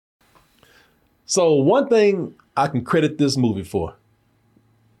So one thing I can credit this movie for,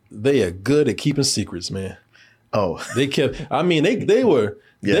 they are good at keeping secrets, man. Oh, they kept. I mean, they were.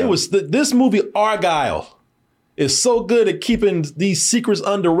 This movie Argyle is so good at keeping these secrets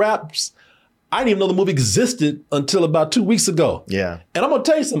under wraps. I didn't even know the movie existed until about 2 weeks ago. Yeah. And I'm gonna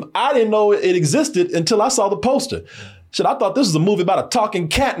tell you something. I didn't know it existed until I saw the poster. Shit, I thought this was a movie about a talking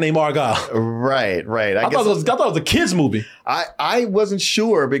cat named Argyle. Right. I thought it was a kid's movie. I wasn't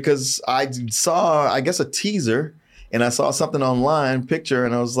sure because I saw, I guess, a teaser and I saw something online, picture,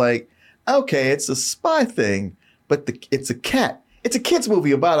 and I was like, okay, it's a spy thing, but it's a cat. It's a kid's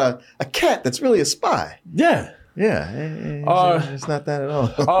movie about a cat that's really a spy. Yeah. Yeah. It's not that at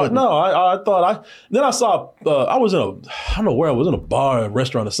all. No, I thought then I saw, I was in I don't know where I was, in a bar, a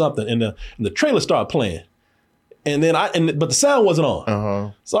restaurant or something, and the trailer started playing. And then but the sound wasn't on. Uh-huh.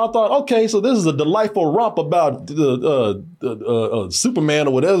 So I thought, okay, so this is a delightful romp about the Superman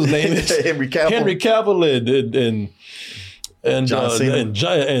or whatever his name is. Henry Cavill and John Cena.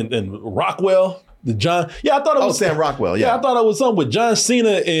 and Rockwell. I thought it was Sam Rockwell. Yeah, I thought it was something with John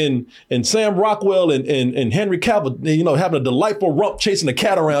Cena and Sam Rockwell and Henry Cavill, having a delightful romp chasing a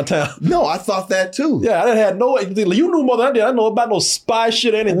cat around town. No, I thought that too. Yeah, I had you knew more than I did. I didn't know about no spy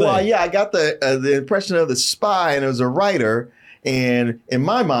shit or anything. Well, yeah, I got the impression of the spy, and it was a writer. And in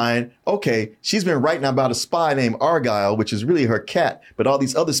my mind, okay, she's been writing about a spy named Argyle, which is really her cat. But all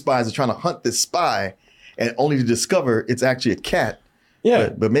these other spies are trying to hunt this spy, and only to discover it's actually a cat. Yeah,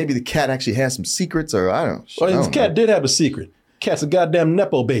 but maybe the cat actually has some secrets, or I don't know. Well, his cat did have a secret. Cat's a goddamn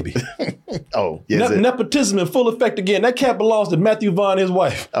Nepo baby. Oh, yes. Nepotism in full effect again. That cat belongs to Matthew Vaughn, his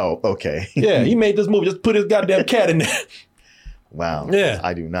wife. Oh, okay. Yeah, he made this movie, just put his goddamn cat in there. Wow. Yeah.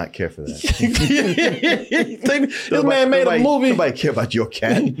 I do not care for that. This man made a movie. Nobody care about your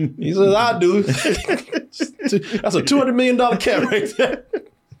cat. He says, I do. That's a $200 million cat right there.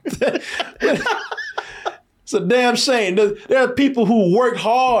 It's a damn shame. There are people who worked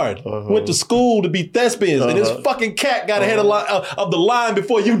hard, went to school to be thespians, and this fucking cat got ahead of the line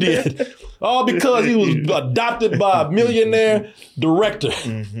before you did. All because he was adopted by a millionaire director.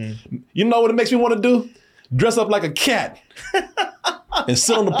 Mm-hmm. You know what it makes me want to do? Dress up like a cat and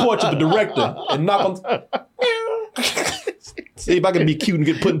sit on the porch of the director and knock on... See if I can be cute and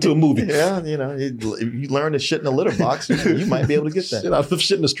get put into a movie. Yeah, if you learn to shit in a litter box, you might be able to get that. Shit, I've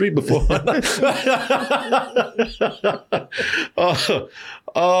shit in the street before.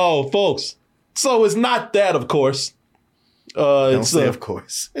 Oh, folks. So it's not that, of course. Don't say of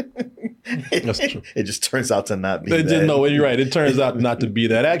course. That's true. It just turns out to not be that. No, you're right. It turns out not to be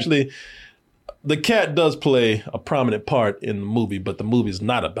that. Actually, the cat does play a prominent part in the movie, but the movie is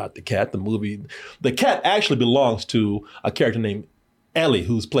not about the cat. The cat actually belongs to a character named Ellie,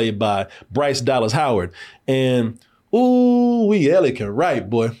 who's played by Bryce Dallas Howard. And Ellie can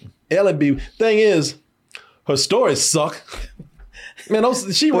write, boy. Thing is, her stories suck. Man,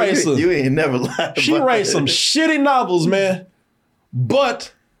 she writes some. You ain't never lied. She writes some shitty novels, man.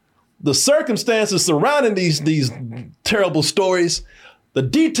 But the circumstances surrounding these terrible stories, the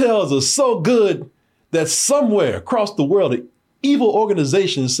details are so good that somewhere across the world, an evil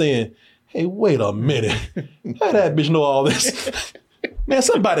organization is saying, hey, wait a minute. How that bitch know all this? Man,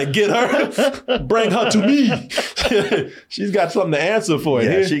 somebody get her. Bring her to me. She's got something to answer for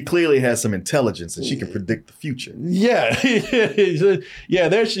it. Yeah, she clearly has some intelligence and she can predict the future. Yeah. Yeah,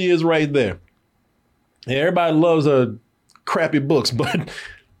 there she is right there. Yeah, everybody loves her crappy books, but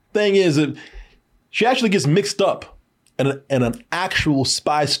thing is, she actually gets mixed up in an actual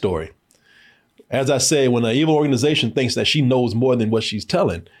spy story. As I say, when an evil organization thinks that she knows more than what she's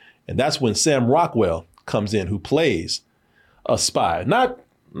telling, and that's when Sam Rockwell comes in, who plays a spy. Not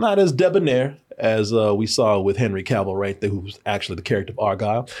as debonair as we saw with Henry Cavill right there, who's actually the character of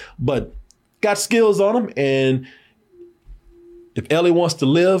Argyle, but got skills on him. And if Ellie wants to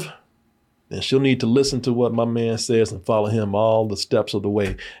live, then she'll need to listen to what my man says and follow him all the steps of the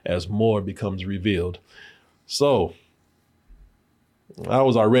way as more becomes revealed. So I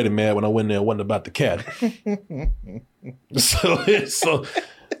was already mad when I went there. It wasn't about the cat. So,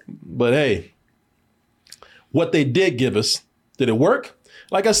 but hey, what they did give us, did it work?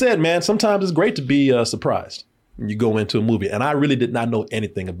 Like I said, man, sometimes it's great to be surprised when you go into a movie. And I really did not know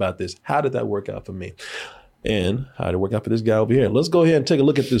anything about this. How did that work out for me? And how did it work out for this guy over here? Let's go ahead and take a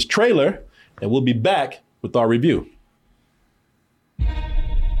look at this trailer, and we'll be back with our review.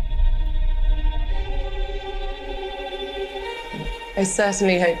 I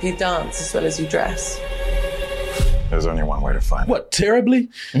certainly hope you dance as well as you dress. There's only one way to find it. What, terribly?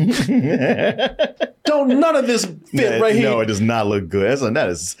 Don't none of this fit right here. No, it does not look good. That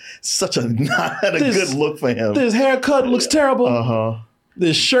is such a not a good look for him. This haircut looks terrible. Uh-huh.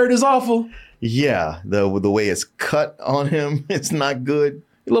 This shirt is awful. Yeah, the way it's cut on him, it's not good.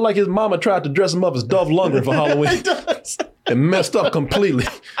 He looked like his mama tried to dress him up as Dolph Lundgren for Halloween. It does. And messed up completely.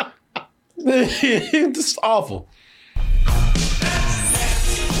 It's awful.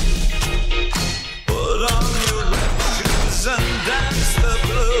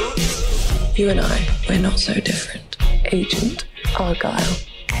 You and I, we're not so different. Agent Argyle.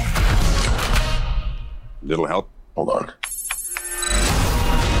 Little help? Hold on.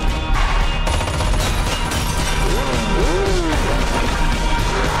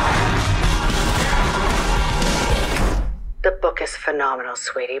 The book is phenomenal,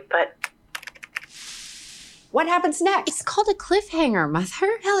 sweetie, but what happens next? It's called a cliffhanger,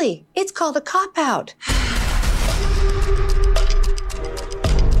 Mother. Ellie, it's called a cop-out.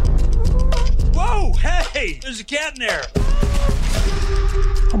 Whoa, hey, there's a cat in there.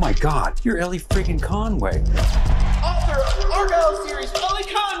 Oh my God, you're Ellie freaking Conway. Author of Argyle series, Ellie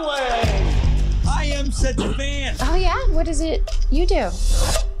Conway. I am such a fan. Oh, yeah? What is it you do?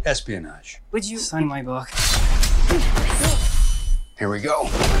 Espionage. Would you sign my book? Here we go.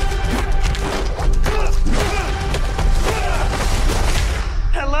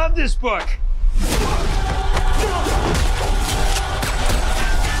 I love this book.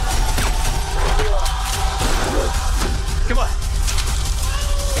 Come on.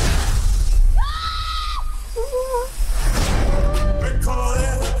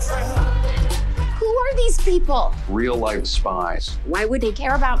 Who are these people? Real life spies. Why would they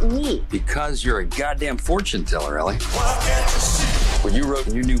care about me? Because you're a goddamn fortune teller, Ellie. What you wrote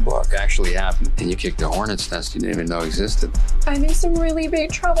in your new book actually happened, and you kicked a hornet's nest you didn't even know existed. I'm in some really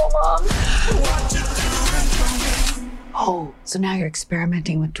big trouble, Mom. Oh, so now you're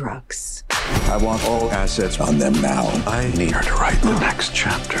experimenting with drugs. I want all assets on them now. I need her to write the next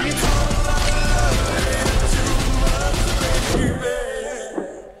chapter.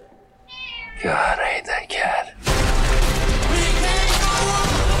 God, I hate that cat.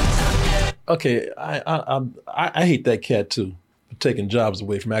 Okay, I hate that cat too, for taking jobs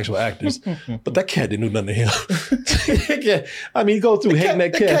away from actual actors. But that cat didn't do nothing to him. I mean, he goes through hating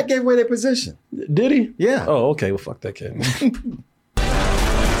that cat. The cat gave away their position. Did he? Yeah. Oh, okay. Well, fuck that cat.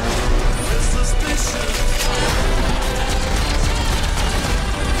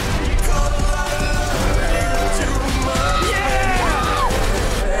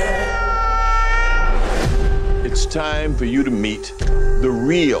 It's time for you to meet the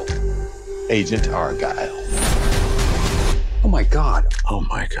real Agent Argyle. Oh my God. Oh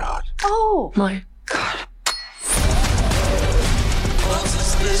my God. Oh, My God.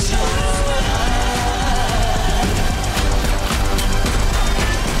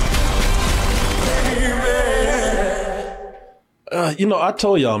 I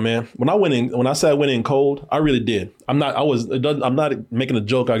told y'all, man, when I said I went in cold, I really did. I'm not making a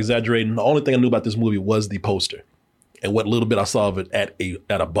joke or exaggerating. The only thing I knew about this movie was the poster and what little bit I saw of it at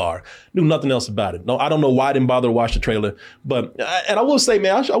a bar. Knew nothing else about it. No, I don't know why I didn't bother to watch the trailer, but I will say,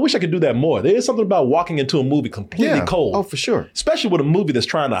 man, I wish I could do that more. There is something about walking into a movie completely cold. Oh, for sure. Especially with a movie that's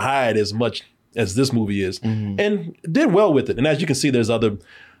trying to hide as much as this movie is, and did well with it. And as you can see, there's other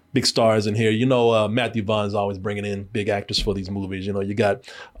big stars in here. Matthew Vaughn's always bringing in big actors for these movies. You got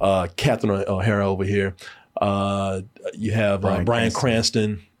Catherine O'Hara over here. You have Bryan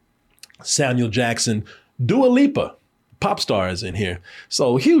Cranston, Samuel Jackson, Dua Lipa, pop stars in here.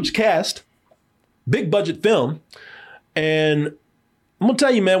 So huge cast, big budget film. And I'm gonna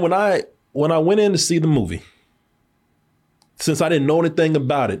tell you, man, when I went in to see the movie, since I didn't know anything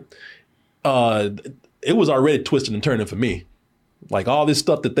about it, it was already twisted and turning for me. Like all this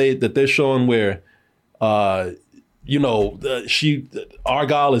stuff that they're showing where, Argyle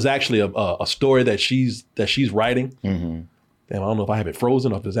is actually a story that she's writing. Mm-hmm. Damn, I don't know if I have it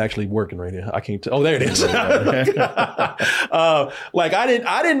frozen or if it's actually working right here. I can't tell. Oh, there it is. I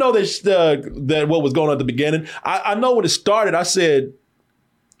didn't know that what was going on at the beginning. I know when it started, I said,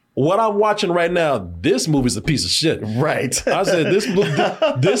 what I'm watching right now, this movie's a piece of shit. Right. I said, this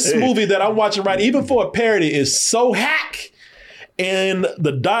movie that I'm watching right, even for a parody, is so hack. And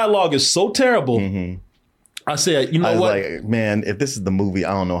the dialogue is so terrible. Mm-hmm. I said, I was like, man, if this is the movie,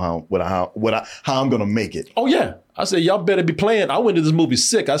 I don't know how I'm gonna make it. Oh yeah. I said, y'all better be playing. I went to this movie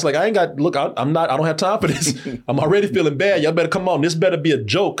sick. I was like, I don't have time for this. I'm already feeling bad. Y'all better come on. This better be a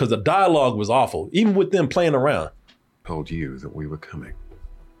joke because the dialogue was awful, even with them playing around. Told you that we were coming.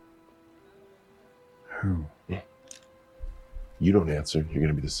 Who? You don't answer. You're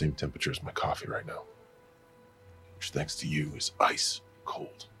gonna be the same temperature as my coffee right now. Which, thanks to you, is ice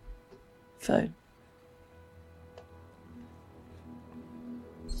cold. Phone.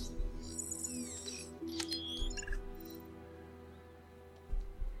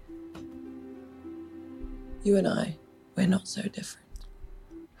 You and I, we're not so different.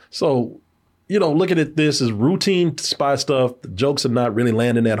 So, looking at this as routine spy stuff, the jokes are not really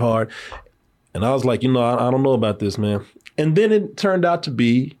landing that hard. And I was like, I don't know about this, man. And then it turned out to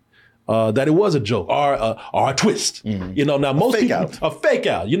be that it was a joke or a twist. Now most people, a fake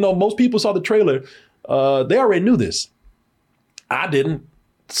out. Most people saw the trailer. They already knew this. I didn't.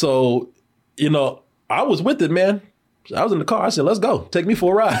 So, I was with it, man. I was in the car. I said, "Let's go. Take me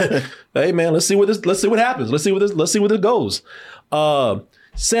for a ride." Hey, man, let's see what happens. Let's see where it goes.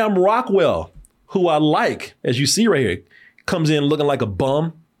 Sam Rockwell, who I like, as you see right here, comes in looking like a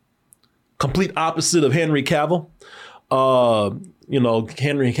bum. Complete opposite of Henry Cavill.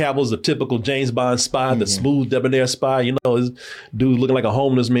 Henry Cavill's a typical James Bond spy, the smooth, debonair spy. This dude looking like a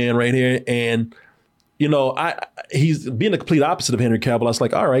homeless man right here. And, he's being the complete opposite of Henry Cavill. I was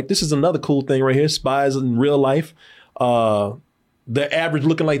like, all right, this is another cool thing right here. Spies in real life. They're average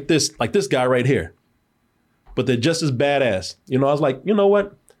looking like this guy right here. But they're just as badass. I was like, you know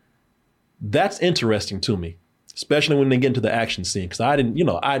what? That's interesting to me. Especially when they get into the action scene. Because I didn't,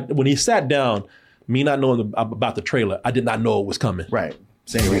 when he sat down, me not knowing about the trailer, I did not know it was coming. Right.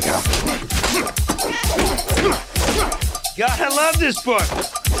 Same here we go. God, I love this book.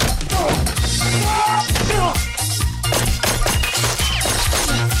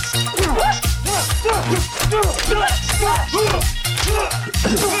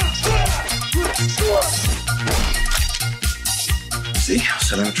 See, I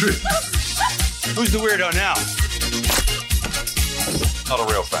said I'm true. Who's the weirdo now? Not a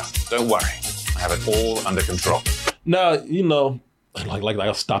real fan. Don't worry. I have it all under control. Now, like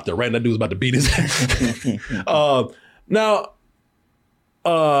I'll stop there, right? That dude's about to beat his ass.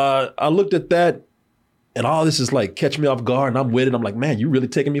 I looked at that and all this is like catch me off guard and I'm with it. I'm like, man, you really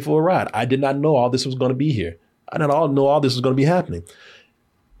taking me for a ride. I did not know all this was going to be here. I did not know all this was going to be happening.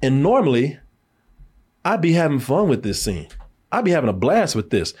 And normally I'd be having fun with this scene. I'd be having a blast with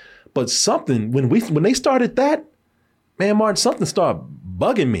this. But something, when they started that, man, Martin, something started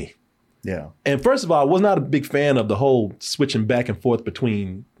bugging me. Yeah. And first of all, I was not a big fan of the whole switching back and forth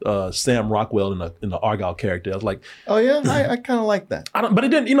between Sam Rockwell and the Argyle character. I was like, oh yeah, I kind of like that. But it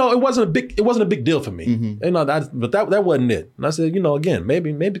didn't. It wasn't a big deal for me. But that wasn't it. And I said, again,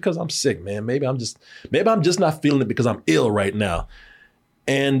 maybe because I'm sick, man. Maybe I'm just not feeling it because I'm ill right now.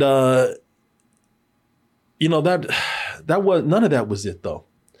 And that was none of that was it though.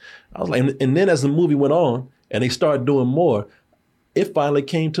 I was like, and then as the movie went on and they started doing more, it finally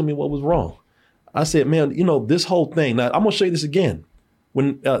came to me what was wrong. I said, man, this whole thing. Now, I'm going to show you this again.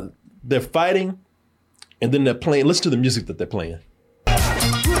 When they're fighting and then they're playing, listen to the music that they're playing.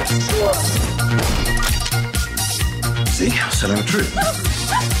 See, I said I'm true.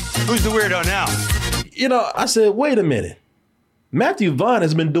 Who's the weirdo now? I said, wait a minute. Matthew Vaughn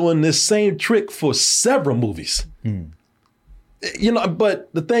has been doing this same trick for several movies. But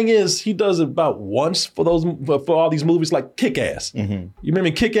the thing is, he does it about once for all these movies like Kick-Ass. You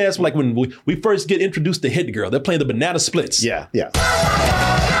remember Kick-Ass? Like when we first get introduced to Hit Girl, they're playing the Banana Splits. Yeah.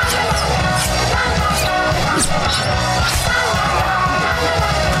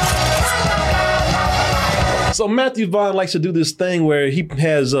 So Matthew Vaughn likes to do this thing where he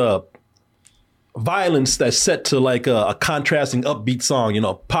has violence that's set to like a contrasting upbeat song,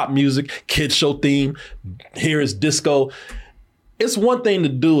 pop music, kid show theme. Here is disco. It's one thing to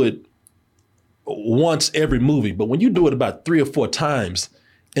do it once every movie, but when you do it about 3 or 4 times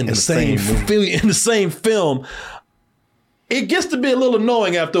in the same film, it gets to be a little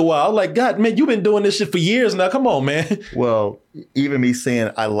annoying after a while. Like, God, man, you've been doing this shit for years now. Come on, man. Well, even me saying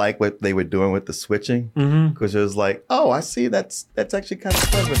I like what they were doing with the switching, because it was like, oh, I see. That's actually kind of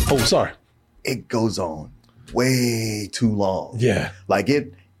clever. Oh, sorry. It goes on way too long. Yeah, like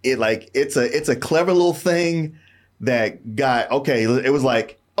it's a clever little thing. That guy, okay, it was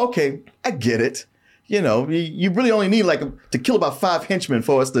like, okay, I get it. You really only need to kill about 5 henchmen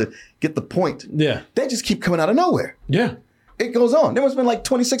for us to get the point. Yeah. They just keep coming out of nowhere. Yeah. It goes on. There must have been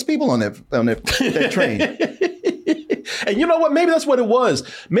 26 people on that train. And you know what? Maybe that's what it was.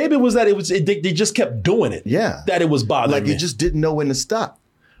 Maybe it was that they just kept doing it. Yeah. That it was bothering me. You just didn't know when to stop.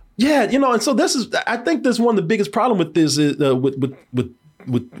 Yeah, and so I think this is one of the biggest problem with this is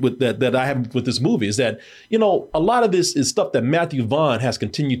with that I have with this movie is that, a lot of this is stuff that Matthew Vaughn has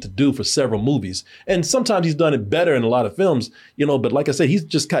continued to do for several movies. And sometimes he's done it better in a lot of films, but like I said,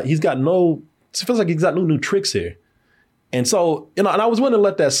 it feels like he's got no new tricks here. And so, and I was willing to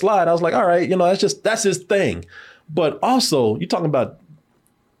let that slide. I was like, all right, that's his thing. But also, you're talking about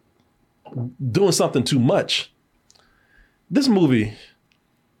doing something too much. This movie,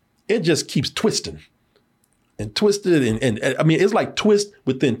 it just keeps twisting and twisted. And I mean, it's like twist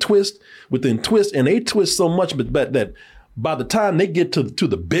within twist within twist. And they twist so much, but that by the time they get to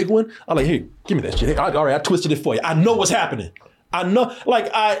the big one, I'm like, hey, give me that shit. Hey, all right, I twisted it for you. I know what's happening. I know,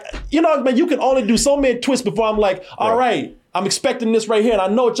 like, man, you can only do so many twists before I'm like, all right, I'm expecting this right here, and I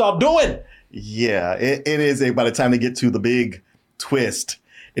know what y'all doing. Yeah, it is by the time they get to the big twist,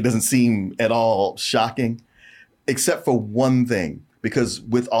 it doesn't seem at all shocking, except for one thing, because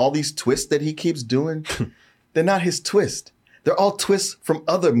with all these twists that he keeps doing, they're not his twist. They're all twists from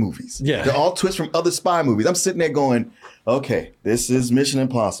other movies. Yeah. They're all twists from other spy movies. I'm sitting there going, okay, this is Mission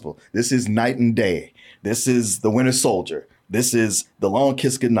Impossible. This is Night and Day. This is The Winter Soldier. This is The Long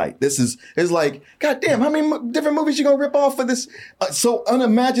Kiss Goodnight. It's like, goddamn, how many different movies you gonna rip off for this so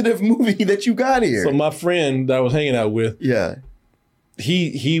unimaginative movie that you got here? So my friend that I was hanging out with, yeah,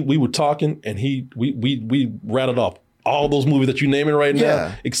 we were talking, and we rattled off all those movies that you're naming right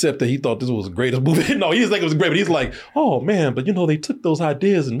now, except that he thought this was the greatest movie. No, he didn't think it was great, but he's like, oh man, but they took those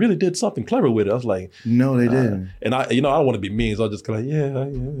ideas and really did something clever with it. I was like, no, they didn't. And I don't want to be mean, so I just kind of yeah.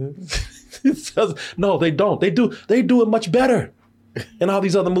 No, they don't. They do it much better in all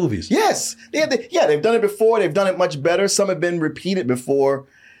these other movies. Yes. They've done it before. They've done it much better. Some have been repeated before,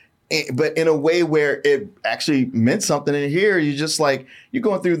 but in a way where it actually meant something. And here, you're just like, you're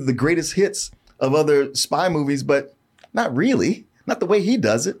going through the greatest hits of other spy movies, but not really. Not the way he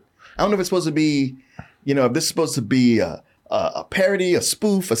does it. I don't know if it's supposed to be, if this is supposed to be a parody, a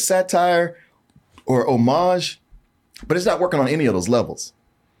spoof, a satire, or homage, but it's not working on any of those levels.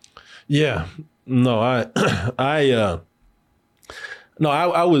 Yeah, no, I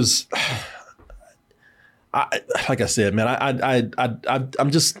was, like I said, man,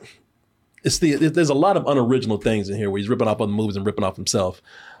 I'm just, there's a lot of unoriginal things in here where he's ripping off other movies and ripping off himself.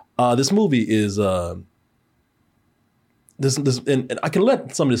 This movie is, and I can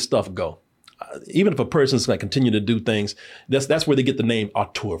let some of this stuff go. Even if a person's going to continue to do things, that's where they get the name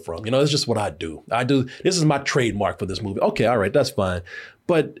auteur from. It's just what I do. This is my trademark for this movie. Okay, all right, that's fine.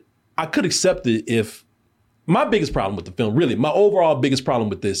 But I could accept it if my biggest problem with the film, really, my overall biggest problem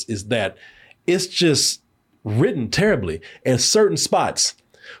with this is that it's just written terribly in certain spots.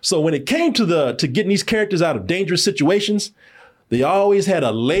 So when it came to getting these characters out of dangerous situations, they always had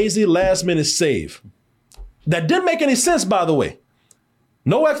a lazy last minute save. That didn't make any sense, by the way.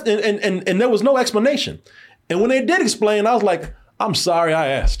 And there was no explanation. And when they did explain, I was like, I'm sorry I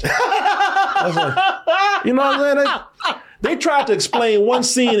asked. I was like, you know what I'm saying? They tried to explain one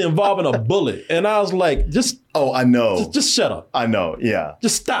scene involving a bullet, and I was like, I know. Just shut up. I know, yeah.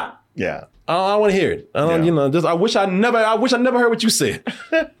 Just stop. Yeah. I don't want to hear it. I wish I never heard what you said.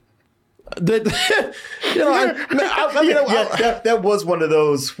 That was one of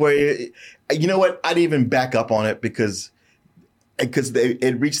those where, you know what? I'd even back up on it because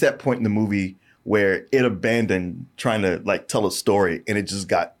it reached that point in the movie where it abandoned trying to tell a story, and it just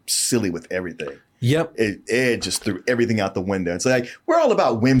got silly with everything. Yep. It just threw everything out the window. It's like, we're all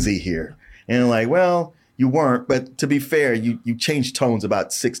about whimsy here. And like, well, you weren't, but to be fair, you changed tones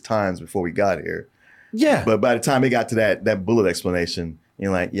about 6 times before we got here. Yeah. But by the time it got to that bullet explanation,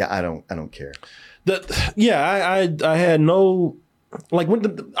 you're like, yeah, I don't care. I had no,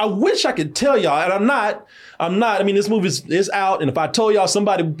 I wish I could tell y'all, and I'm not. I mean, this movie is out, and if I told y'all,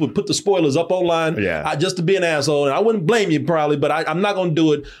 somebody would put the spoilers up online, just to be an asshole, and I wouldn't blame you probably, but I'm not gonna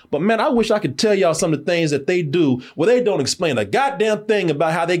do it. But man, I wish I could tell y'all some of the things that they do where they don't explain a goddamn thing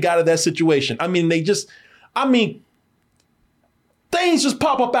about how they got out of that situation. I mean, things just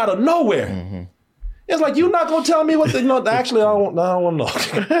pop up out of nowhere. Mm-hmm. It's like, you're not going to tell me what actually, I don't want to know.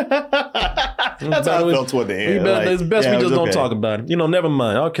 That's how I felt toward the end. It's best we just don't talk about it. Never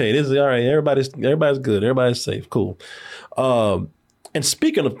mind. Okay, this is all right. Everybody's good. Everybody's safe. Cool. And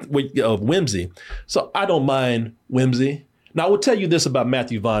speaking of whimsy, so I don't mind whimsy. Now, I will tell you this about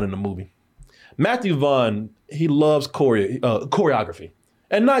Matthew Vaughn in the movie. Matthew Vaughn, he loves choreography.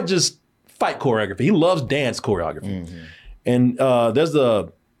 And not just fight choreography. He loves dance choreography. Mm-hmm. And there's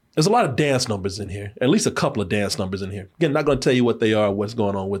a lot of dance numbers in here, at least a couple of dance numbers in here. Again, not going to tell you what they are, what's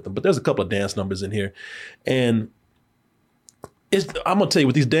going on with them, but there's a couple of dance numbers in here. And I'm going to tell you,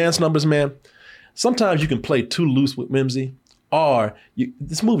 with these dance numbers, man, sometimes you can play too loose with whimsy, or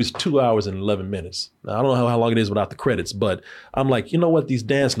this movie's 2 hours and 11 minutes. Now, I don't know how long it is without the credits, but I'm like, you know what? These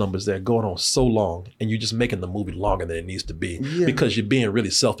dance numbers, they're going on so long, and you're just making the movie longer than it needs to be because you're being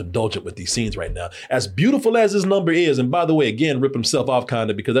really self-indulgent with these scenes right now. As beautiful as this number is, and by the way, again, rip himself off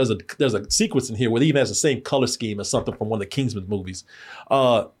kind of, because there's a sequence in here where he even has the same color scheme as something from one of the Kingsman movies.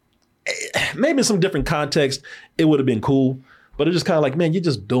 Maybe in some different context, it would have been cool. But it's just kind of like, man, you're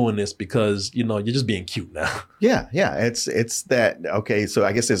just doing this because, you're just being cute now. Yeah. It's that, okay, so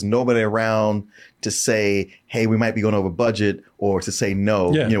I guess there's nobody around to say, hey, we might be going over budget, or to say no,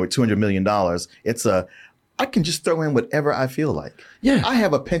 with $200 million. I can just throw in whatever I feel like. Yeah. I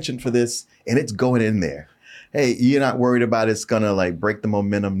have a penchant for this and it's going in there. Hey, you're not worried about it's gonna like break the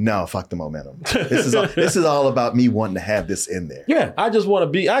momentum? No, fuck the momentum. This is all about me wanting to have this in there. Yeah, I just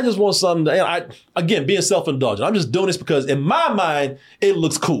want something. Again, being self-indulgent. I'm just doing this because in my mind it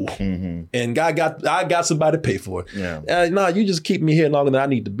looks cool, and I got somebody to pay for it. Yeah. No, you just keep me here longer than I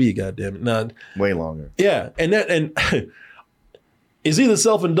need to be. Goddamn it, nah. Way longer. Yeah, and it's either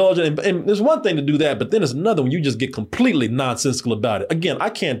self-indulgent, and there's one thing to do that, but then there's another when you just get completely nonsensical about it. Again,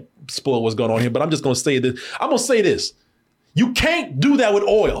 I can't spoil what's going on here, but I'm just going to say this. I'm going to say this. You can't do that with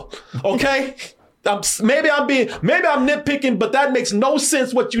oil, okay? Maybe I'm nitpicking, but that makes no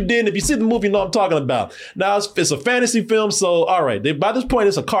sense what you did. If you see the movie, you know what I'm talking about. Now, it's a fantasy film, so all right. By this point,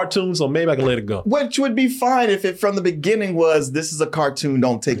 it's a cartoon, so maybe I can let it go. Which would be fine if it from the beginning was, this is a cartoon,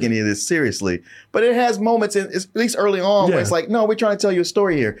 don't take any of this seriously. But it has moments, at least early on, where it's like, no, we're trying to tell you a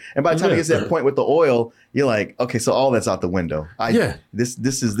story here. And by the time it gets to that point with the oil, you're like, okay, so all that's out the window. Is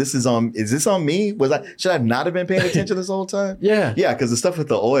this on me? Should I not have been paying attention this whole time? Yeah. Yeah, because the stuff with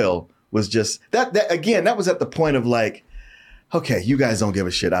the oil was just that again, that was at the point of like, okay, you guys don't give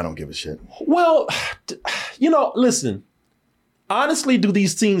a shit, I don't give a shit. Well, listen, honestly, do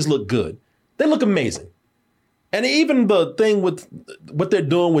these scenes look good? They look amazing. And even the thing with what they're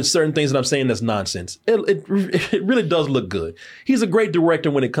doing with certain things that I'm saying that's nonsense, it really does look good. He's a great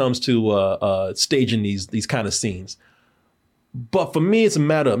director when it comes to staging these kind of scenes. But for me, it's a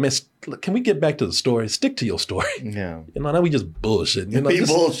matter of, man, can we get back to the story? Stick to your story. Yeah. Now we just bullshitting.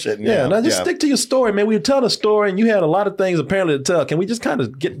 Bullshitting. Yeah. Just stick to your story, man. We were telling a story and you had a lot of things apparently to tell. Can we just kind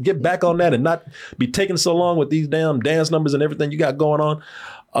of get back on that and not be taking so long with these damn dance numbers and everything you got going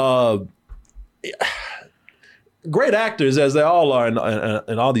on? Great actors, as they all are in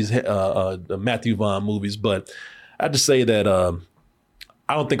all these Matthew Vaughn movies. But I have to say that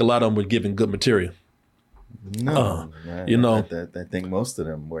I don't think a lot of them were given good material. No, I think most of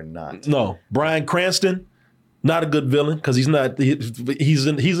them were not. No, Bryan Cranston, not a good villain because he's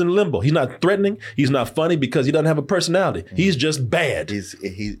in limbo. He's not threatening. He's not funny because he doesn't have a personality. He's just bad.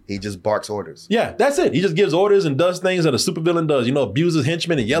 He just barks orders. Yeah, that's it. He just gives orders and does things that a supervillain does. Abuses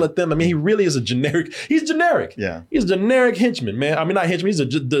henchmen and yell at them. I mean, he really is He's generic. Yeah, he's a generic henchman, man. I mean, not henchman. He's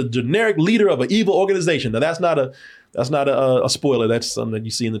the generic leader of an evil organization. Now, that's not a spoiler. That's something that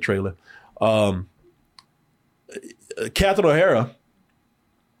you see in the trailer. Catherine O'Hara,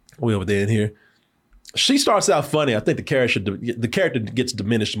 way over there in here, she starts out funny. I think the character gets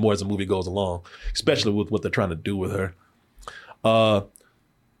diminished more as the movie goes along, especially with what they're trying to do with her.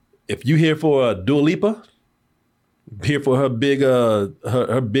 If you here for Dua Lipa, here for her big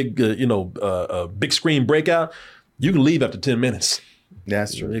big screen breakout, you can leave after 10 minutes.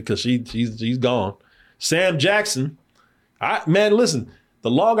 That's true, because she's gone. Sam Jackson, listen. The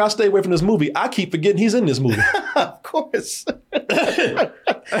longer I stay away from this movie, I keep forgetting he's in this movie. Of course. And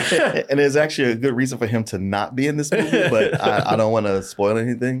there's actually a good reason for him to not be in this movie, but I don't want to spoil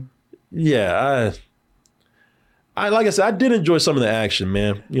anything. Yeah, I like I said, I did enjoy some of the action,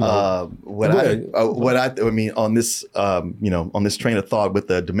 man. On this on this train of thought with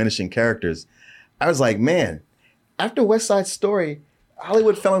the diminishing characters, I was like, man, after West Side Story,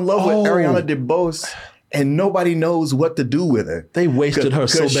 Hollywood fell in love with Ariana DeBose. And nobody knows what to do with her. They wasted her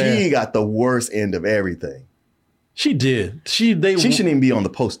so bad. Because she got the worst end of everything. She did. She shouldn't even be on the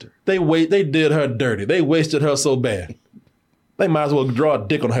poster. They did her dirty. They wasted her so bad. They might as well draw a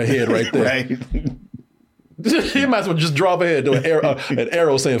dick on her head right there. Right. You might as well just draw her head to an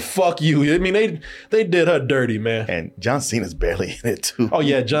arrow saying "fuck you." I mean, they did her dirty, man. And John Cena's barely in it too. Oh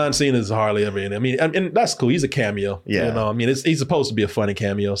yeah, John Cena's hardly ever in it. I mean, and that's cool. He's a cameo. Yeah. I mean, he's supposed to be a funny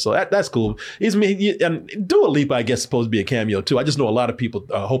cameo, so that's cool. And Dua Lipa, I guess, supposed to be a cameo too. I just know a lot of people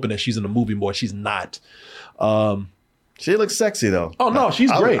are hoping that she's in the movie more. She's not. She looks sexy though. Oh no,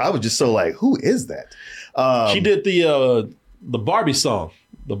 she's great. I was just so like, who is that? She did the Barbie song,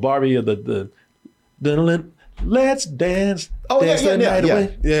 the Barbie of the Let's dance. Oh dance yeah.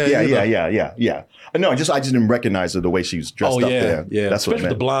 No, I just didn't recognize her the way she was dressed up there. Yeah, that's especially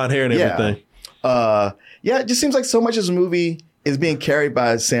the blonde hair and everything. It just seems like so much of this movie is being carried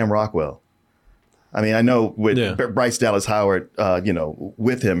by Sam Rockwell. I mean, I know with Bryce Dallas Howard,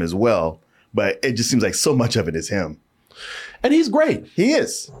 with him as well, but it just seems like so much of it is him. And he's great. He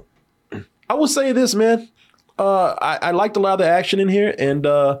is. I will say this, man. I liked a lot of the action in here, and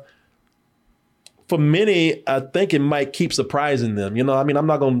for many, I think it might keep surprising them. You know, I mean,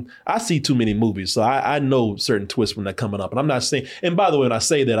 I see too many movies, so I know certain twists when they're coming up. And I'm not saying, and by the way, when I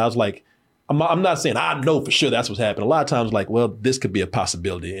say that, I was like, I'm not saying I know for sure that's what's happening. A lot of times, like, well, this could be a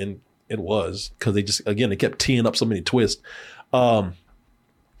possibility. And it was, because they kept teeing up so many twists. But,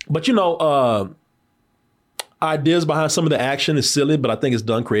 you know, ideas behind some of the action is silly, but I think it's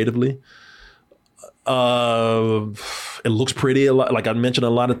done creatively. It looks pretty, like I mentioned, a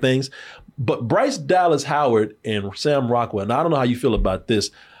lot of things. But Bryce Dallas Howard and Sam Rockwell, and I don't know how you feel about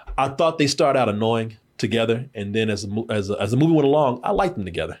this. I thought they started out annoying together, and then as the movie went along, I liked them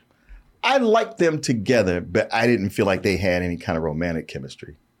together. I liked them together, but I didn't feel like they had any kind of romantic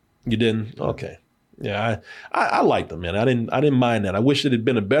chemistry. You didn't? Okay. Yeah, I liked them, man. I didn't mind that. I wish it had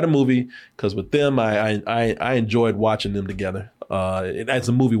been a better movie, because with them, I enjoyed watching them together. As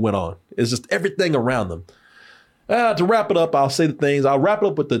the movie went on, it's just everything around them. To wrap it up, I'll wrap it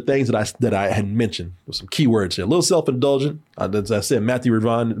up with the things that I had mentioned. With some keywords here. A little self-indulgent. As I said, Matthew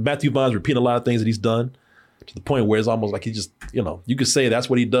Vaughn's repeating a lot of things that he's done, to the point where it's almost like he just, you know, you could say that's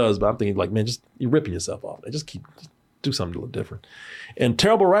what he does, but I'm thinking like, man, you're ripping yourself off. Just do something a little different. And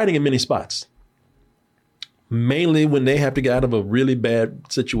terrible writing in many spots. Mainly when they have to get out of a really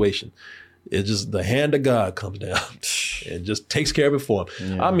bad situation. It's just the hand of God comes down and just takes care of it for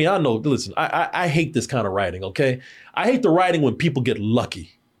them. Yeah. I mean, I know, listen, I hate this kind of writing, okay? I hate the writing when people get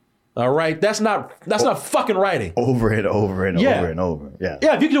lucky. All right? That's not fucking writing. Over and over and over and over. Yeah.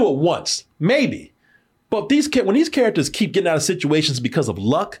 Yeah, if you can do it once, maybe. But when these characters keep getting out of situations because of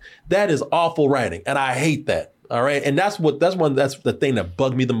luck, that is awful writing. And I hate that. All right. And that's the thing that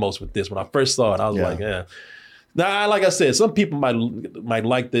bugged me the most with this. When I first saw it, I was like, yeah. Now, like I said, some people might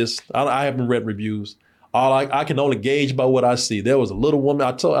like this. I haven't read reviews. I can only gauge by what I see. There was a little woman,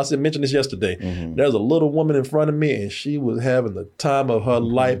 mentioned this yesterday. Mm-hmm. There was a little woman in front of me, and she was having the time of her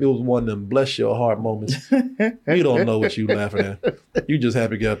life. It was one of them bless your heart moments. You don't know what you laughing at. You just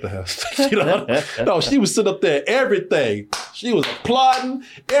happy to get out the house. You know? No, she was sitting up there, everything. She was applauding.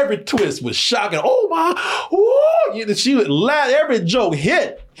 Every twist was shocking. Oh my, ooh. She would laugh. Every joke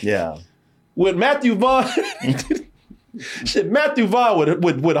hit. Yeah. With Matthew Vaughn, Matthew Vaughn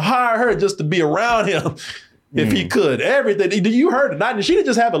would hire her just to be around him if he could. Everything. You heard it. She didn't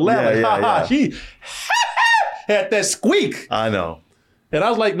just have a laugh. Yeah. She had that squeak. I know. And I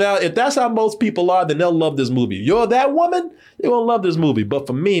was like, now, if that's how most people are, then they'll love this movie. You're that woman, you're going to love this movie. But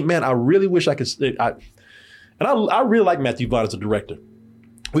for me, man, I really wish I could. I really like Matthew Vaughn as a director.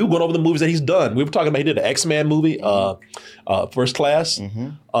 We were going over the movies that he's done. We were talking about, he did an X-Men movie, First Class.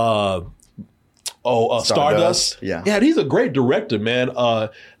 Mm-hmm. Stardust. Yeah, he's a great director, man.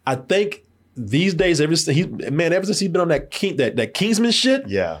 I think these days, ever since he's been on that Kingsman shit,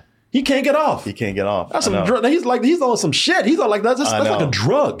 he can't get off. That's some drug. He's on some shit. He's on like that's like a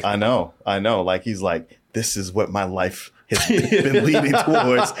drug. I know. Like he's like, this is what my life has been leading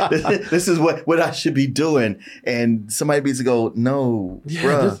towards. This is what I should be doing. And somebody needs to go, no,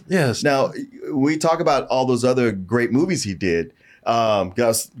 bruh. Yes. Now we talk about all those other great movies he did. I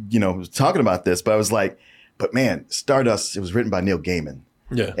was, talking about this, but I was like, but man, Stardust, it was written by Neil Gaiman.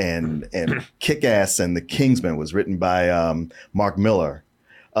 Yeah. And Kick-Ass and The Kingsman was written by Mark Miller.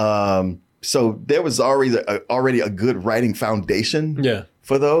 So there was already a good writing foundation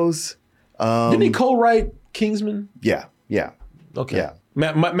for those. Didn't he co-write Kingsman? Yeah. Okay. Yeah.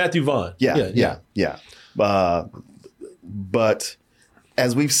 Matthew Vaughn. Yeah. But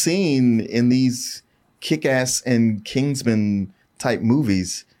as we've seen in these Kick-Ass and Kingsman type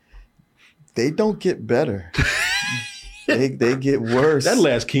movies, they don't get better. they get worse. That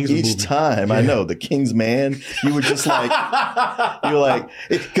last Kingsman each movie. time. Yeah. I know, the Kingsman. You were just like,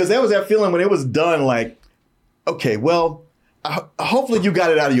 because there was that feeling when it was done. Like, okay, well, hopefully you got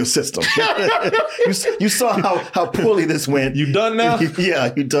it out of your system. You saw how poorly this went. You done now?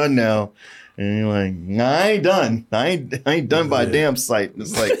 Yeah, you done now. And you're like, nah, I ain't done. I ain't done by a damn sight.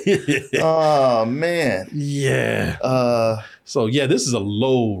 It's like, oh man. Yeah. So yeah, this is a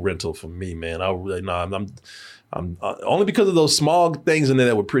low rental for me, man. I'm only because of those small things in there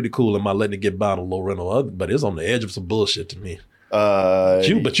that were pretty cool. Am I letting it get by on a low rental? But it's on the edge of some bullshit to me.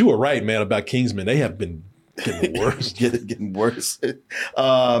 But you were right, man, about Kingsman. They have been getting worse. getting worse.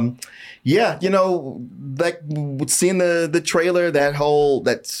 Yeah, like seeing the trailer,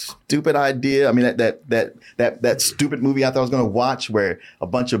 that stupid idea. I mean, that stupid movie I thought I was going to watch where a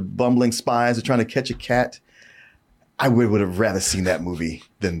bunch of bumbling spies are trying to catch a cat. I would have rather seen that movie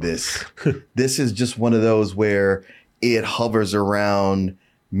than this. This is just one of those where it hovers around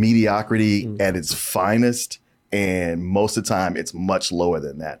mediocrity at its finest. And most of the time it's much lower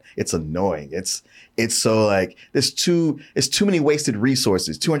than that. It's annoying. It's so like it's too many wasted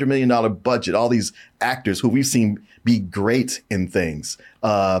resources, $200 million budget, all these actors who we've seen be great in things.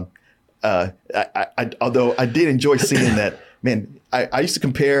 Although I did enjoy seeing that, man, I used to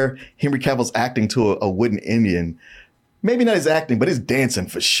compare Henry Cavill's acting to a wooden Indian. Maybe not his acting, but his dancing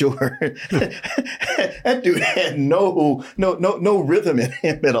for sure. That dude had no rhythm in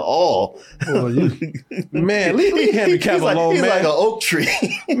him at all. Man, leave Henry Cavill alone, he's man. Like an oak tree.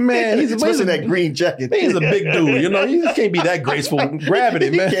 Man, he's especially in that green jacket. He's a big dude, you know. He can't be that graceful. Gravity,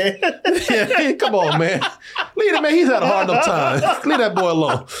 man. Yeah, come on, man. Leave it, man. He's had a hard enough time. Leave that boy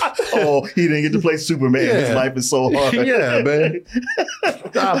alone. Oh, he didn't get to play Superman. Yeah. His life is so hard. Yeah, man.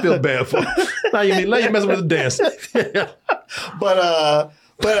 I feel bad for him. Now you messing with the dance. But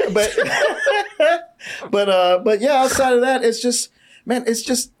yeah, outside of that, it's just, man,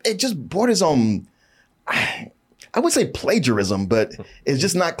 it just borders on, I would say plagiarism, but it's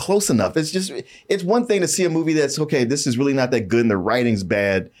just not close enough. It's one thing to see a movie that's okay, this is really not that good and the writing's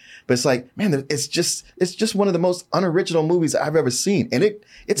bad, but it's like, man, it's just one of the most unoriginal movies I've ever seen. And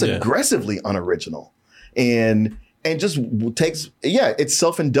it's aggressively unoriginal. And just takes, it's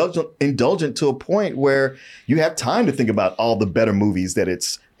self-indulgent to a point where you have time to think about all the better movies that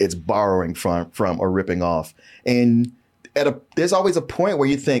it's borrowing from or ripping off. And there's always a point where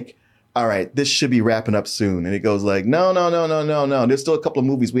you think, all right, this should be wrapping up soon. And it goes like, no. There's still a couple of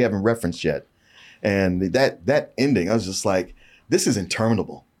movies we haven't referenced yet. And that ending, I was just like, this is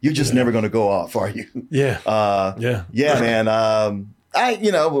interminable. You're just never going to go off, are you? Yeah. Yeah, man.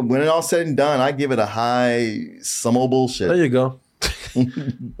 When it all said and done, I give it a high some old bullshit. There you go.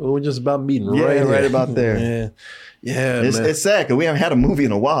 We're just about meeting right about there. Yeah, man. It's sad because we haven't had a movie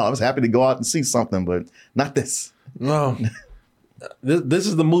in a while. I was happy to go out and see something, but not this. No. This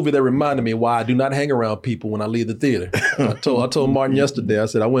is the movie that reminded me why I do not hang around people when I leave the theater. I told Martin yesterday. I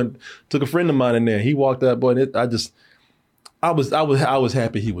said took a friend of mine in there. He walked out, boy. And I was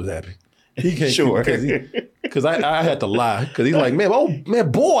happy. He was happy. He can't sure. Because I had to lie. Because he's like, man,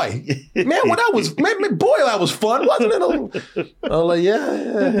 boy, that was fun, wasn't it? I was like,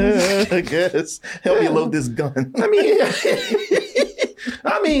 yeah. I guess. Help me load this gun. I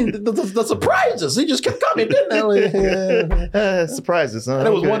mean, the surprises. He just kept coming, didn't he? Surprises, huh? And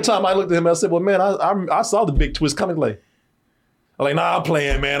there was one time I looked at him and I said, well, man, I saw the big twist coming late. I'm like, nah, I'm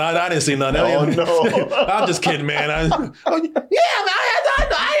playing, man. I didn't see nothing. Oh, no. I'm just kidding, man. I know,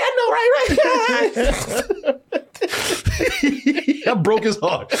 right? I broke his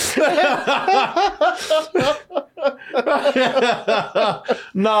heart.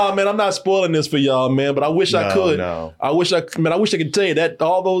 Nah, man, I'm not spoiling this for y'all, man. But I wish I could. No. I wish I could tell you that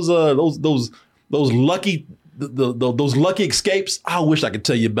all those lucky escapes. I wish I could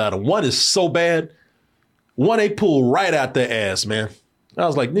tell you about them. One is so bad. One they pull right out their ass, man. I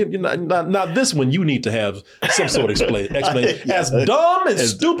was like, not this one. You need to have some sort of explanation. As dumb and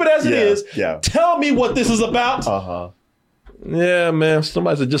stupid as it is, tell me what this is about. Yeah, man.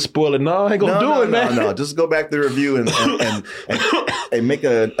 Somebody said just spoil it. No, I ain't gonna do it, man. No. Just go back to the review and make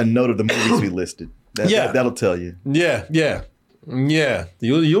a note of the movies we listed. That'll tell you. Yeah.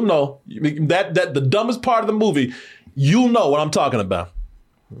 You'll know that the dumbest part of the movie. You'll know what I'm talking about.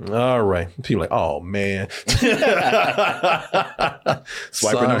 All right. People are like, oh, man.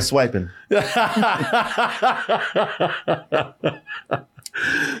 Swiping or swiping.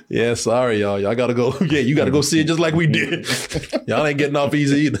 Yeah, sorry, y'all. Y'all got to go. Yeah, you got to go see it just like we did. Y'all ain't getting off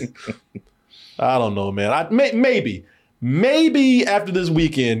easy either. I don't know, man. Maybe after this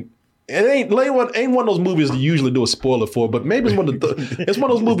weekend, it ain't one of those movies that you usually do a spoiler for, but maybe it's one of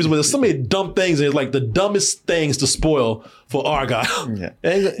those movies where there's so many dumb things and it's like the dumbest things to spoil for Argyle. Yeah.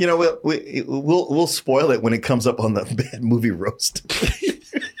 And, we'll spoil it when it comes up on the bad movie roast.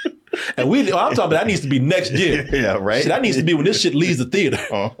 And I'm talking about that needs to be next year. Yeah, right. Shit, that needs to be when this shit leaves the theater.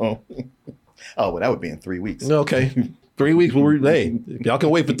 Oh, well, that would be in 3 weeks. Okay. 3 weeks. Hey, y'all can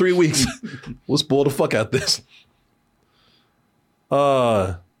wait for 3 weeks. We'll spoil the fuck out this.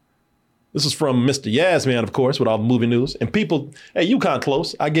 This is from Mr. Yasman, of course, with all the movie news. And people, hey, you kind of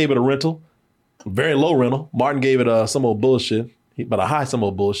close. I gave it a rental. Very low rental. Martin gave it some old bullshit. But a high some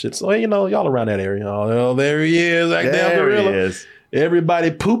old bullshit. So, hey, y'all around that area. Oh, there he is. There he is.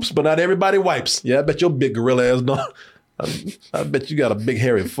 Everybody poops, but not everybody wipes. Yeah, I bet your big gorilla ass don't. I bet you got a big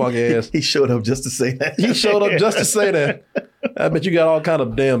hairy fuck ass. He showed up just to say that. He showed up just to say that. I bet you got all kind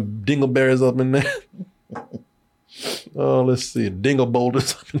of damn dingleberries up in there. Oh, let's see. Dingle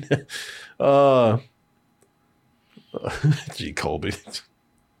boulders up in there. Gee, Colby.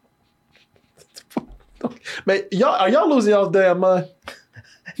 Man, are y'all losing y'all's damn mind?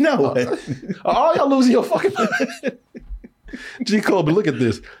 No. All y'all losing your fucking mind. G. Cole, but look at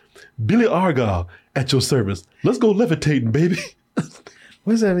this. Billy Argyle at your service. Let's go levitating, baby.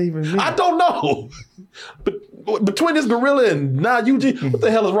 What does that even mean? I don't know. But between this gorilla and now Eugene, what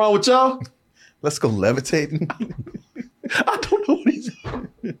the hell is wrong with y'all? Let's go levitating. I don't know what he's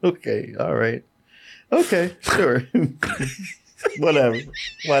Okay, all right. Okay, sure. Whatever.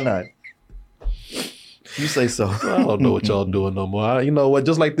 Why not? You say so. I don't know what y'all doing no more. You know what?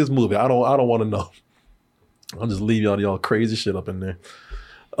 Just like this movie, I don't want to know. I'll just leave y'all crazy shit up in there.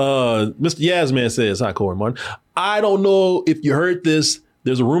 Mr. Yasman says, hi, Corey Martin. I don't know if you heard this.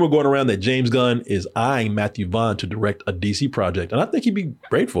 There's a rumor going around that James Gunn is eyeing Matthew Vaughn to direct a DC project. And I think he'd be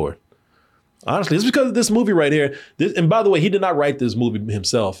great for it. Honestly, it's because of this movie right here. And by the way, he did not write this movie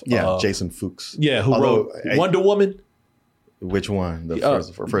himself. Yeah, Jason Fuchs. Yeah, who wrote Wonder Woman. Which one? The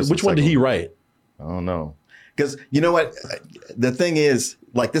first which one did he write? I don't know. Because you know what? The thing is,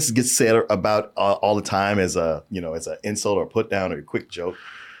 like, this gets said about all the time as a, as an insult or a put down or a quick joke.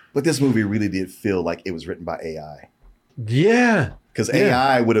 But this movie really did feel like it was written by AI. Yeah. Because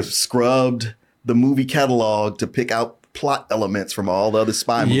AI would have scrubbed the movie catalog to pick out plot elements from all the other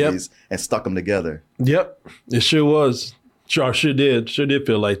spy movies and stuck them together. Yep. It sure was. Sure did. Sure did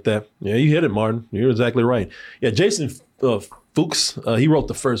feel like that. Yeah, you hit it, Martin. You're exactly right. Yeah, Jason Fuchs, he wrote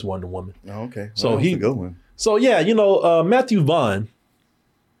the first Wonder Woman. Oh, okay. Well, So that's a good one. So yeah, Matthew Vaughn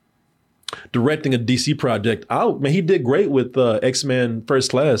directing a DC project. He did great with X-Men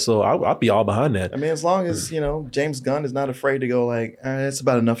First Class, so I'll be all behind that. I mean, as long as, James Gunn is not afraid to go like, all right, that's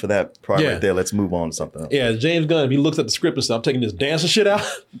about enough of that part right there. Let's move on to something else. Yeah, James Gunn, if he looks at the script and says, I'm taking this dancing shit out.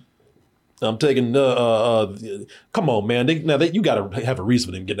 I'm taking, come on, man. You got to have a reason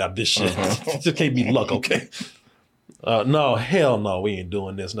for them getting out of this shit. It just can't be luck, okay? No, hell no, we ain't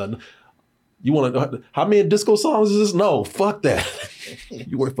doing this. Nothing. You want to? How many disco songs is this? No, fuck that.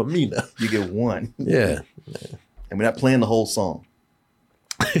 You work for me now. You get one. Yeah. And we're not playing the whole song.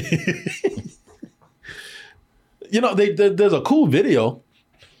 There's a cool video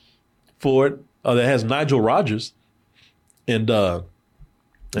for it that has Nigel Rodgers and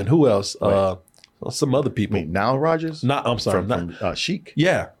who else? Some other people. Wait, Nile Rodgers? I'm sorry. From Chic?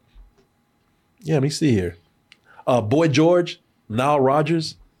 Yeah. Yeah, let me see here. Boy George, Nile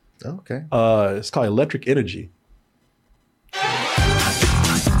Rodgers. Okay. It's called Electric Energy.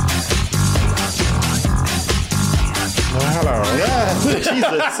 Hello. Yeah,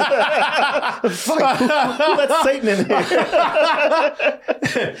 Jesus. Fuck, who let Satan in here?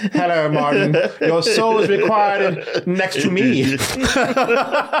 Hello, Martin. Your soul is required next to me.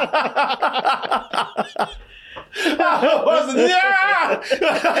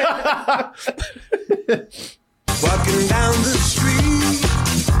 Walking down the street,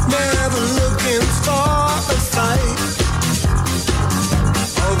 never looking for a fight.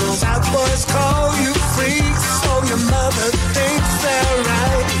 All those out boys call you freaks, so your mother thinks they're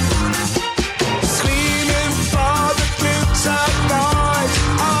right. Screaming for the glitter boys,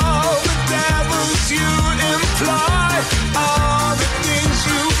 all the devils you employ, all the things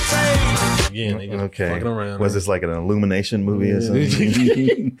you say. Again, they just fucking around. Was this like an Illumination movie or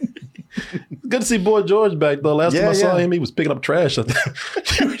something? Good to see Boy George back though. Last time I saw him, he was picking up trash. I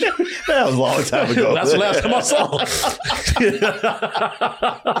think. That was a long time ago. That's the last time I saw him.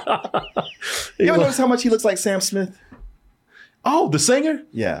 You ever notice how much he looks like Sam Smith? Oh, the singer?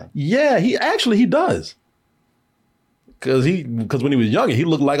 Yeah. Yeah, he does. Because when he was younger, he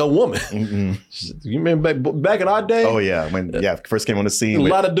looked like a woman. Mm-mm. You remember back in our day? Oh yeah, when first came on the scene. A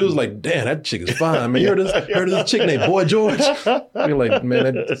lot of dudes like, damn, that chick is fine, man. You heard of this chick named Boy George? You're like,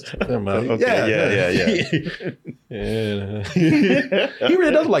 man, never mind. Okay, yeah. He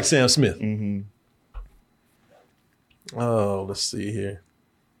really does like Sam Smith. Mm-hmm. Oh, let's see here.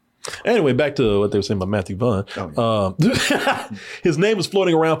 Anyway, back to what they were saying about Matthew Vaughn. Oh, yeah. His name was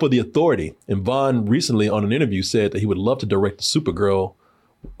floating around for The Authority, and Vaughn recently on an interview said that he would love to direct the Supergirl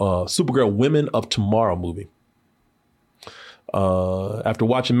Women of Tomorrow movie. After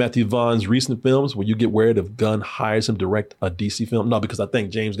watching Matthew Vaughn's recent films, will you get worried if Gunn hires him to direct a DC film? No, because I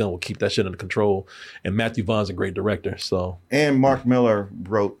think James Gunn will keep that shit under control, and Matthew Vaughn's a great director. So, and Mark Miller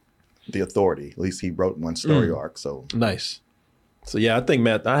wrote The Authority. At least he wrote one story arc. So nice. So yeah, I think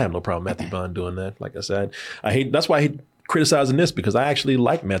I have no problem with Matthew Vaughn doing that. Like I said, that's why I hate criticizing this, because I actually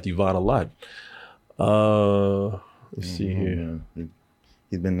like Matthew Vaughn a lot. Let's see here.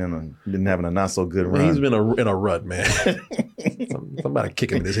 He's been having a not so good run. He's been in a rut, man. Somebody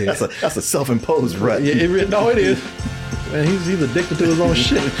kick him in his head. That's a self-imposed rut. Yeah, it is. Man, he's addicted to his own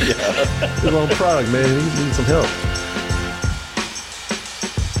shit. His own product, man. He needs some help.